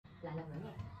lại lần nữa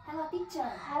nha. Hello teacher.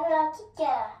 Hello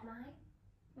teacher. My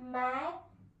My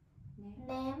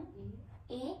name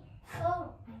is Phương.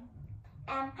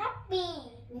 I'm happy.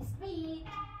 Let's read.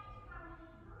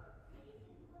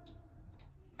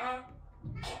 A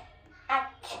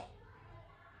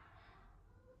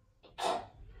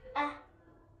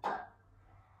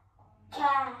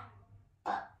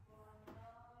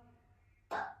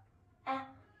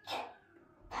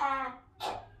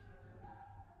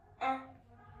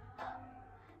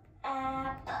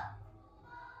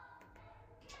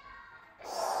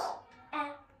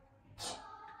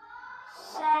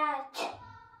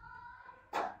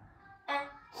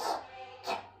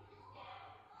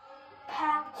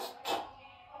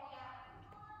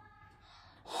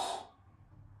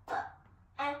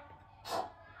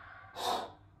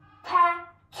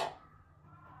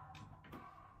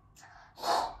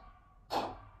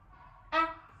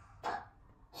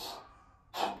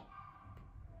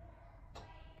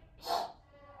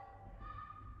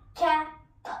cha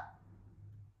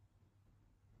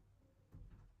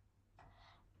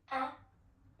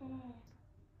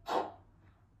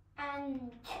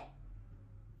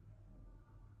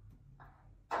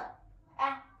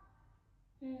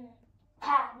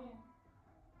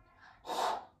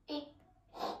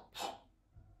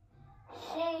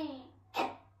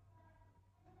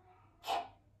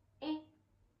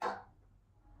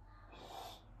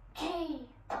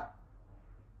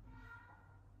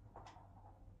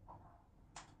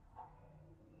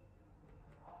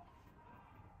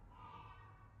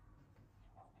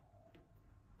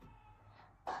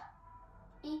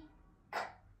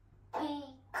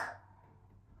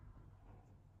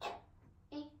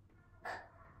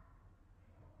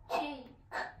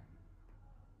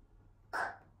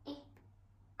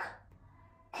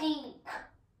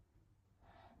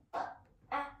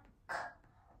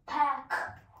pa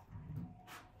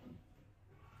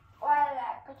quay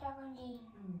lại cô cho con gì?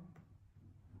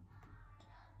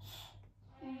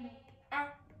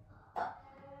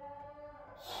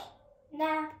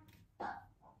 Na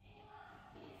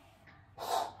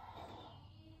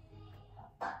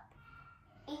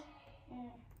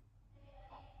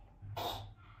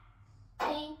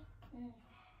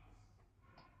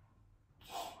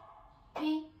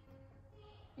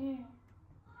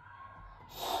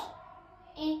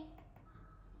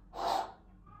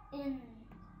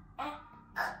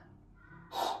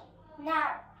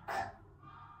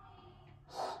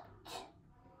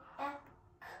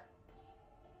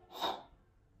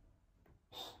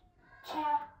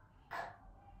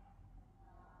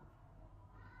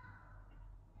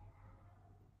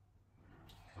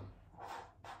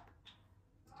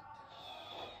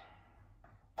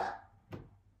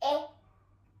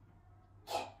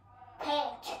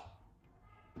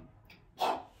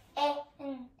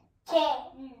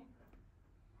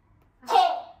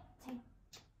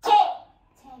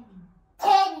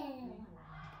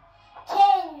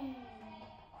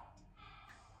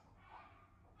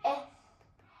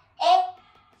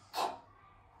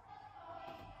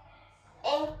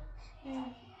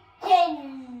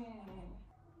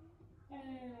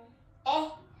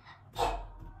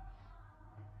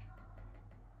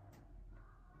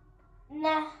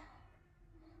na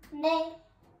ne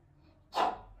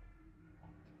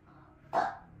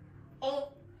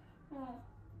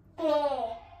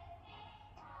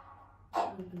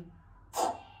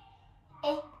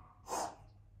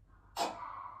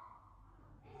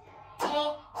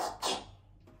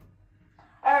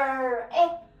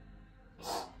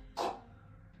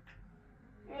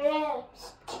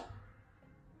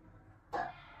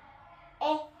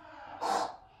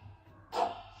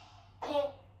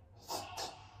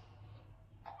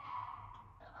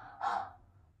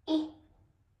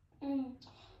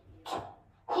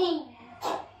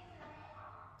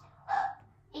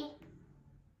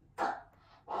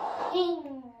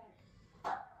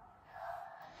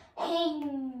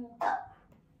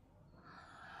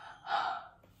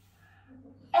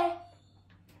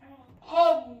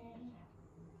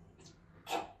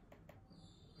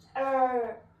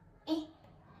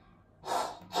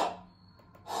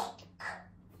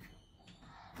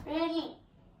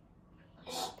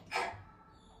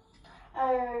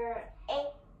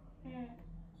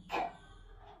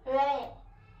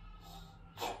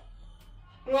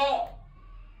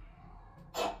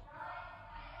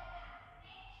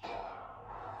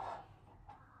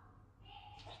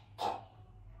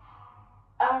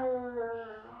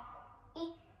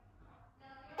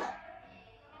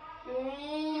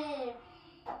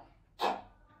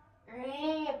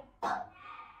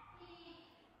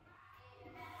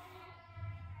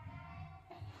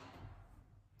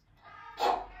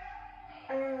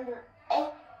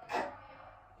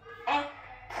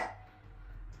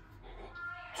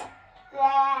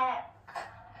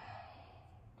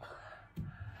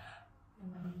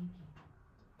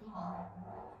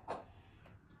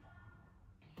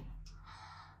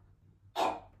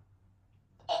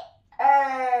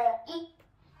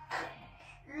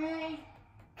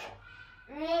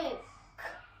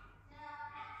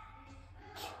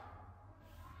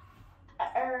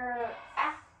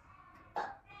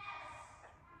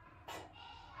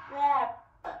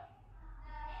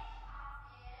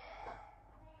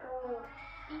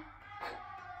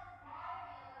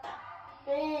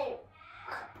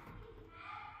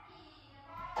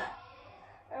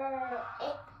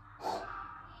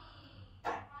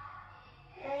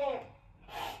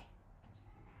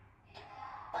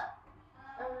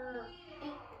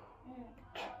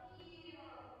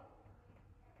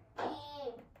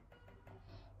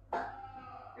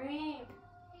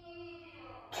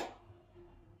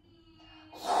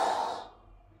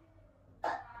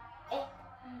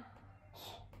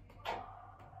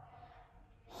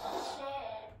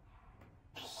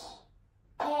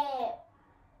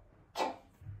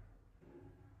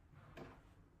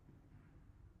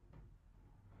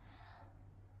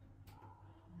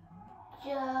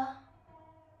giờ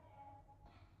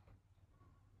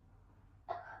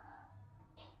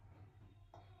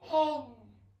hen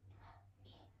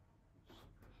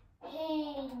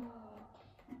hin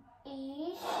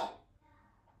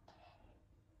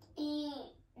is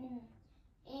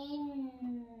in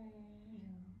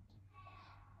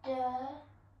the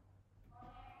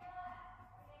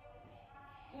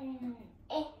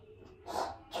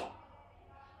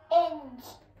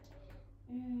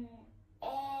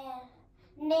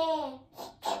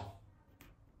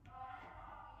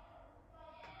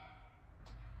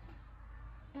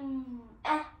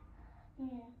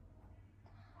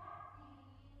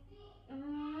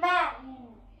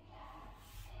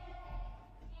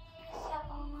sao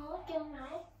con ngứa chân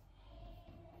này?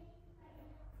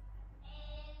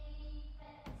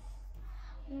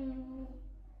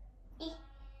 Mi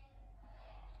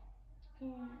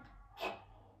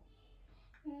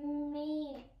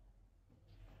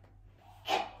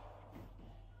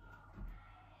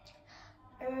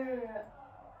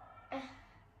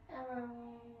làm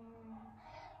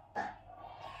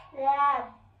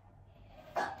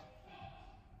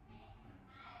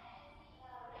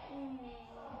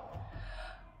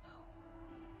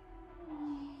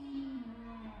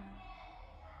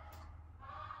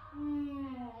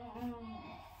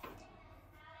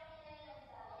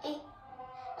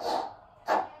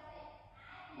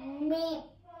mi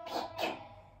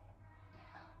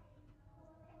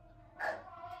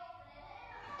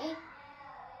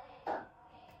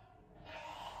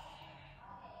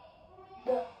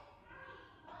được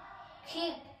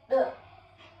khi được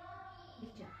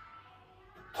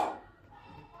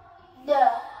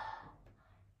the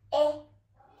e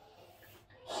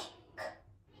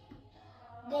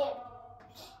đệm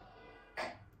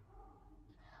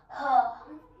hờ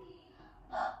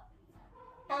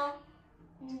a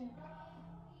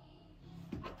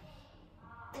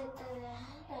từ từ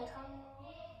này không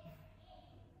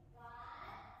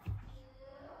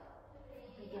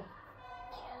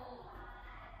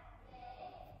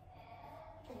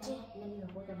Lên rồi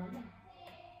cô ta bấm này.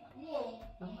 bấm gì?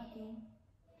 Bấm qua tim.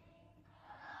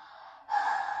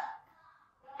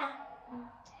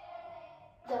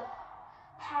 The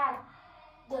hand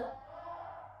the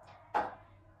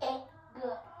e g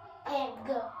and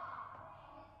g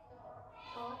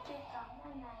có trên cổng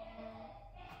bên này nè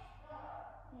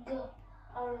g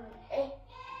e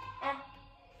a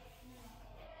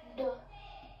the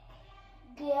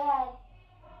gas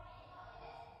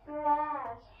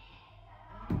glass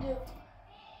the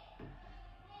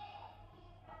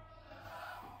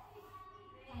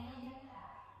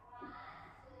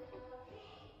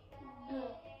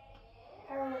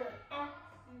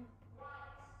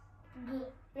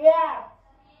yeah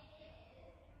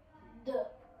the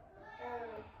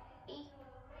e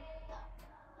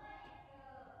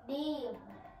dim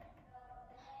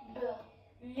the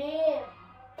limb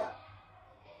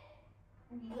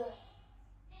the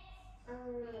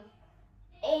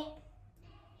e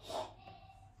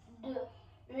the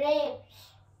ribs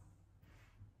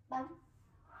bấm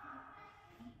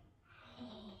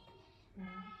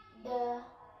the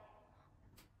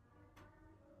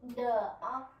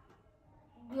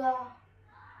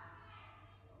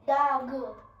dog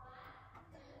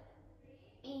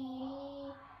e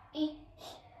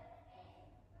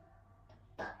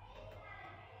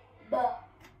b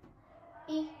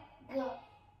i g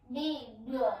big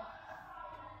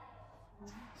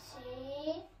c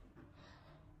a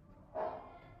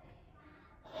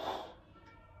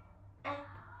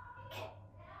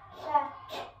sa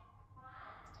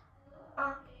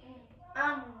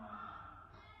an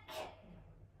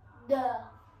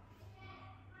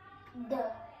the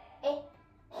e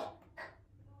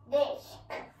desk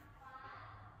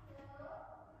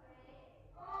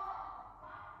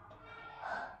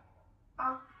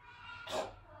hot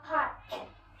hot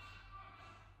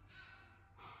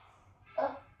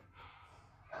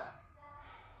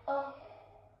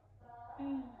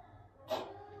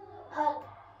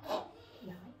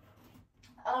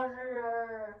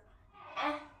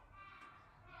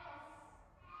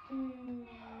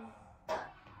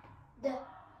the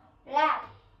lab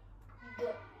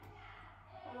the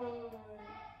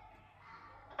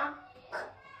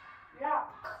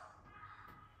rock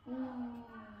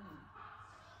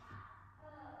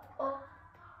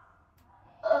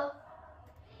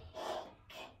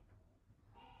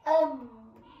m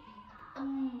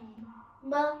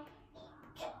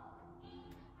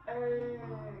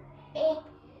egg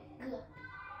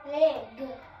leg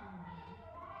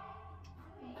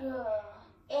g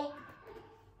egg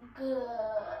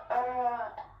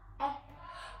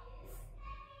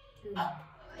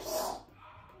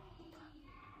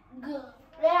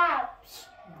grapes,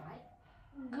 Giỏi.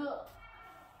 g,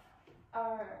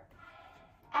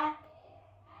 a,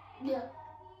 d, g,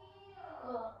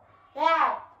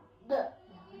 ra, d,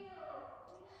 Giỏi.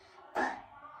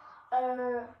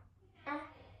 a,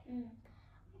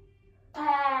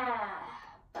 pa,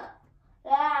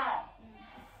 ra,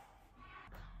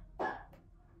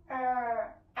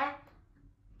 a,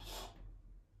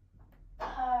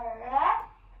 ra,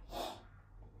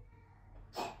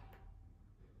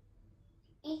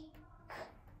 ik,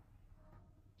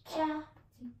 cha,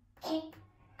 chick,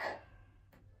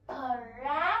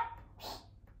 perhaps,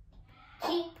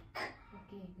 chick.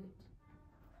 Ok, good.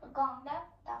 Con đáp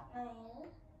đọc này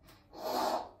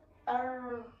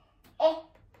e,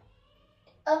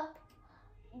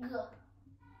 g,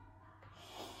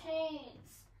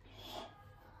 sheets,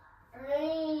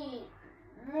 read,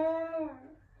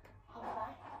 không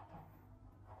phải.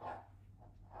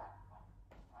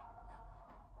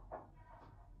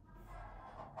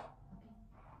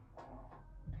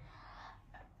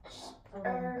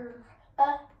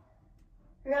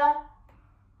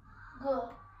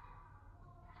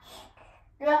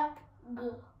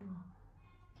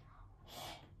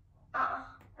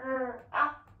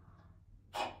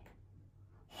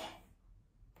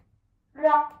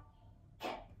 Rock,